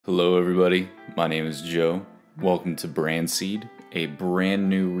Hello everybody, my name is Joe. Welcome to Brand Seed, a brand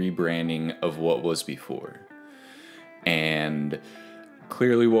new rebranding of what was before. And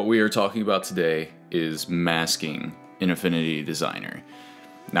clearly what we are talking about today is masking in Affinity Designer.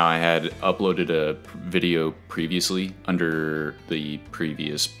 Now I had uploaded a video previously under the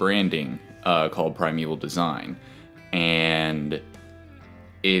previous branding called Primeval Design, and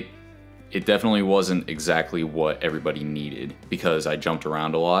it definitely wasn't exactly what everybody needed because I jumped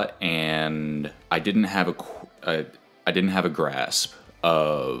around a lot and I didn't have a grasp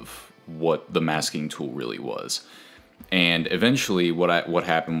of what the masking tool really was. And eventually what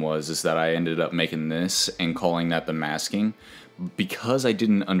happened was that I ended up making this and calling that the masking because I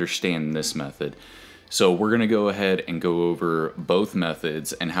didn't understand this method. So we're going to go ahead and go over both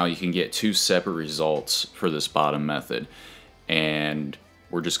methods and how you can get two separate results for this bottom method. And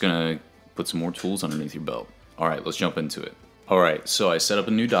we're just going to put some more tools underneath your belt. Alright, let's jump into it. Alright, so I set up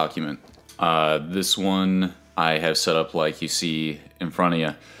a new document. This one I have set up like you see in front of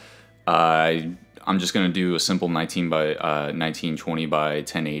you. I'm just going to do a simple 1920 by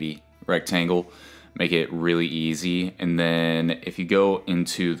 1080 rectangle. Make it really easy. And then if you go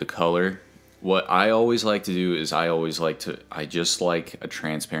into the color, what I always like to do is I just like a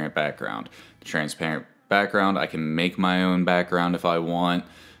transparent background. The transparent background, I can make my own background if I want,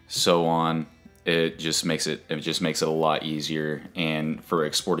 so on. It just makes it a lot easier, and for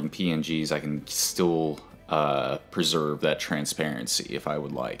exporting PNGs I can still preserve that transparency if I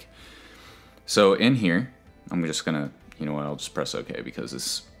would like. So in here I'm just gonna, I'll just press OK because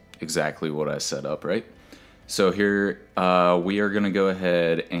it's exactly what I set up, right? So here we are gonna go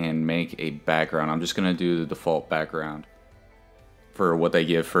ahead and make a background. I'm just gonna do the default background for what they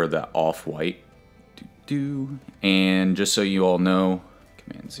give for the off-white. And just so you all know,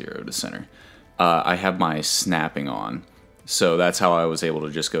 Command 0 to center. I have my snapping on, so that's how I was able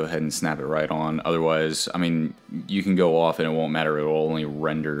to just go ahead and snap it right on. Otherwise, I mean, you can go off and it won't matter. It will only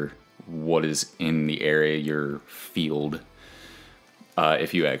render what is in the area, your field,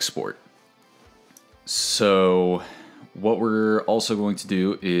 if you export. So what we're also going to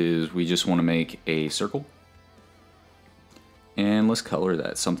do is we just want to make a circle. And let's color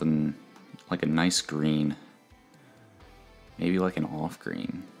that something like a nice green. Maybe like an off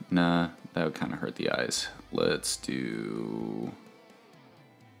green. Nah, that would kind of hurt the eyes. Let's do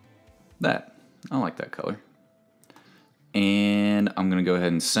that. I like that color. And I'm going to go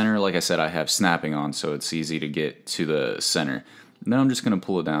ahead and center. Like I said, I have snapping on, so it's easy to get to the center. And then I'm just going to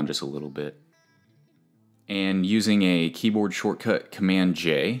pull it down just a little bit. And using a keyboard shortcut, Command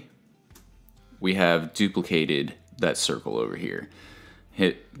J, we have duplicated that circle over here.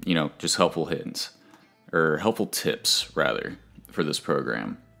 Hit, just helpful hints, or helpful tips rather, for this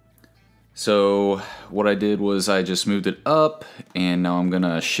program. So what I did was I just moved it up, and now I'm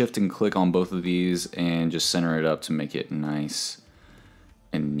gonna shift and click on both of these and just center it up to make it nice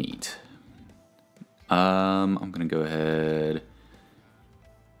and neat. I'm gonna go ahead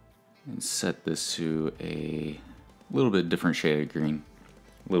and set this to a little bit different shade of green,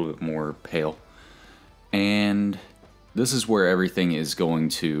 a little bit more pale. And this is where everything is going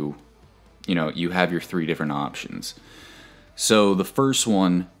to, you have your three different options. So the first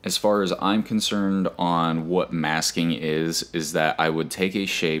one, as far as I'm concerned on what masking is that I would take a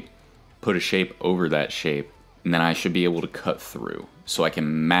shape, put a shape over that shape, and then I should be able to cut through so I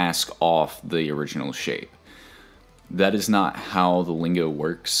can mask off the original shape. That is not how the lingo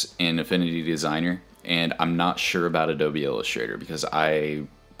works in Affinity Designer, and I'm not sure about Adobe Illustrator because I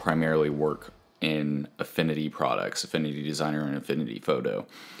primarily work in Affinity products, Affinity Designer and Affinity Photo.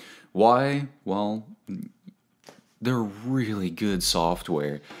 Why? Well, they're really good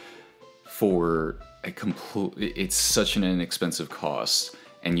software for it's such an inexpensive cost,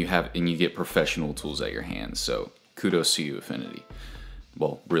 and you get professional tools at your hands. So kudos to you, Affinity.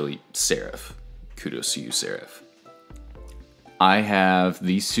 Well, really, Serif. Kudos to you, Serif. I have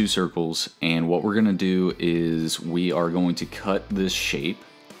these two circles, and what we're gonna do is we are going to cut this shape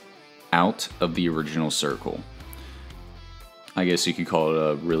out of the original circle. I guess you could call it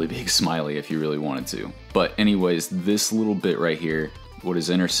a really big smiley if you really wanted to. But anyways, this little bit right here, what is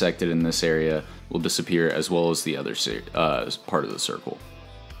intersected in this area, will disappear, as well as the other part of the circle.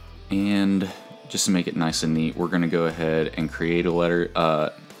 And just to make it nice and neat, we're gonna go ahead and create a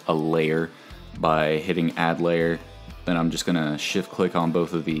layer by hitting Add Layer. Then I'm just gonna shift click on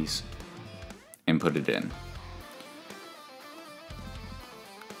both of these and put it in.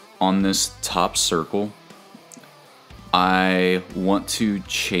 On this top circle, I want to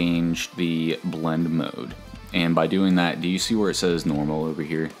change the blend mode. And by doing that, do you see where it says normal over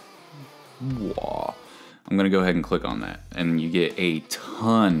here? Wah. I'm going to go ahead and click on that, and you get a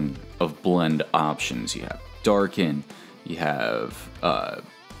ton of blend options. You have darken, you have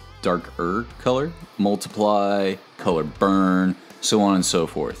darker color, multiply, color burn, so on and so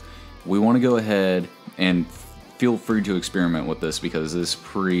forth. We want to go ahead and feel free to experiment with this because this is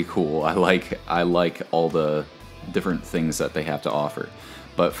pretty cool. I like all the different things that they have to offer.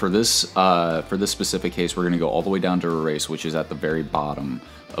 But for this specific case, we're going to go all the way down to erase, which is at the very bottom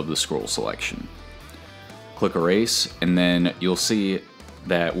of the scroll selection. Click erase, and then you'll see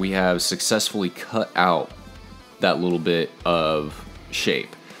that we have successfully cut out that little bit of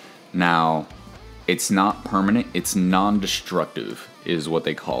shape. Now, it's not permanent, it's non-destructive is what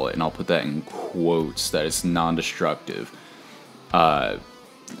they call it, and I'll put that in quotes, that it's non-destructive.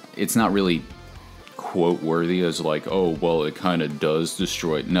 It's not really quote worthy as like, oh, well, it kind of does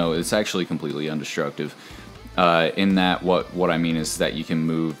destroy. No, it's actually completely undestructive. In that, what I mean is that you can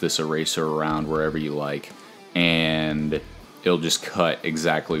move this eraser around wherever you like, and it'll just cut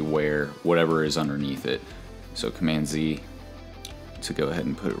exactly where whatever is underneath it. So Command Z to go ahead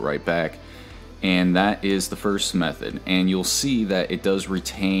and put it right back. And that is the first method. And you'll see that it does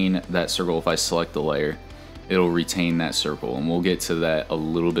retain that circle. If I select the layer, it'll retain that circle. And we'll get to that a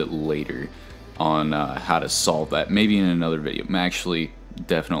little bit later on how to solve that. Maybe in another video. Actually,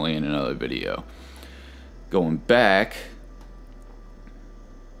 definitely in another video. Going back,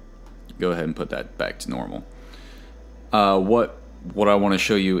 go ahead and put that back to normal. What I want to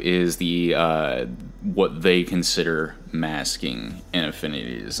show you is the what they consider masking in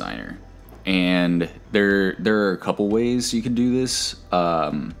Affinity Designer, and there are a couple ways you can do this,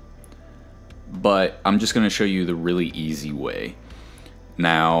 but I'm just going to show you the really easy way.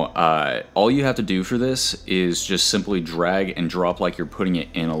 Now, all you have to do for this is just simply drag and drop like you're putting it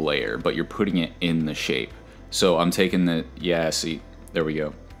in a layer, but you're putting it in the shape. So I'm taking the, yeah, see, there we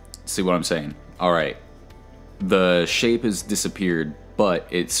go. See what I'm saying? All right. The shape has disappeared, but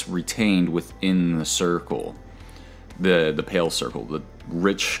it's retained within the circle, the pale circle. The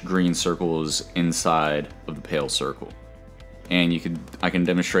rich green circle is inside of the pale circle. And I can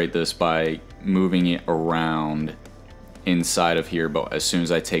demonstrate this by moving it around inside of here, but as soon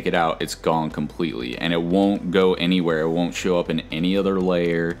as I take it out, it's gone completely, and it won't go anywhere. It won't show up in any other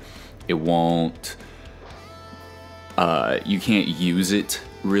layer. It won't, you can't use it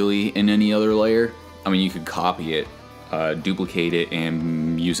really in any other layer. I mean, you could copy it, duplicate it,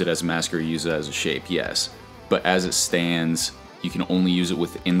 and use it as a mask or use it as a shape, yes. But as it stands, you can only use it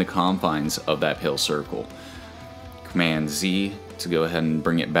within the confines of that pale circle. Command Z to go ahead and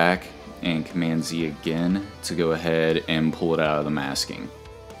bring it back, and Command Z again to go ahead and pull it out of the masking.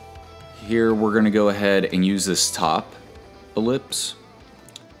 Here we're going to go ahead and use this top ellipse,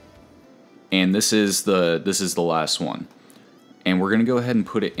 and this is the last one. And we're going to go ahead and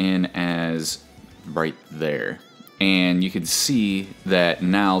put it in as right there. And you can see that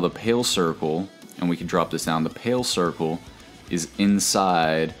now the pale circle, and we can drop this down, the pale circle is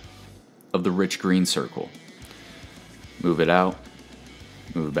inside of the rich green circle. Move it out,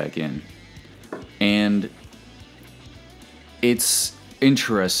 move it back in. And it's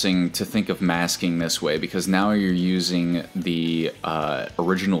interesting to think of masking this way because now you're using the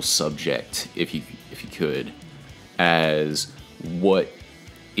original subject, if you could, as what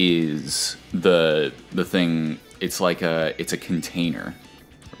is the thing. It's like it's a container,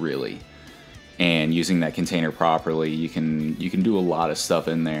 really. And using that container properly, you can do a lot of stuff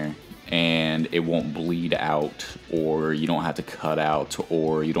in there, and it won't bleed out, or you don't have to cut out,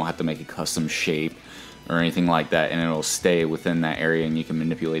 or you don't have to make a custom shape or anything like that, and it'll stay within that area and you can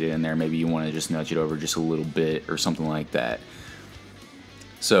manipulate it in there. Maybe you want to just nudge it over just a little bit or something like that.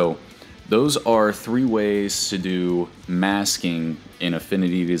 So those are 3 ways to do masking in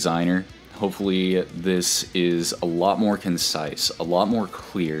Affinity Designer. Hopefully this is a lot more concise, a lot more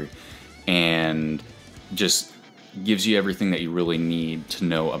clear, and just gives you everything that you really need to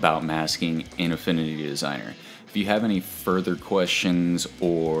know about masking in Affinity Designer. If you have any further questions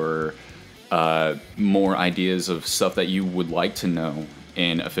or more ideas of stuff that you would like to know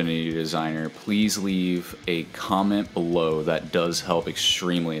in Affinity Designer, please leave a comment below. That does help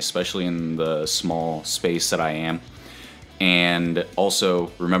extremely, especially in the small space that I am. And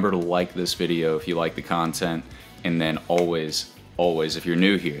also remember to like this video if you like the content, and then always, if you're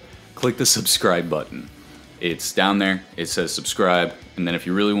new here, click the subscribe button. It's down there, it says subscribe, and then if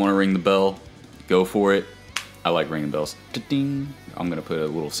you really want to ring the bell, go for it. I like ringing bells. Ding. I'm gonna put a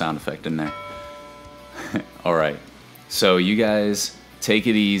little sound effect in there. Alright, so you guys take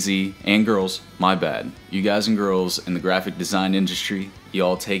it easy, and girls, my bad. You guys and girls in the graphic design industry,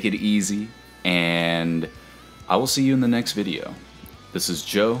 y'all take it easy, and I will see you in the next video. This is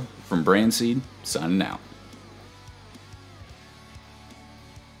Joe from Brand Seed, signing out.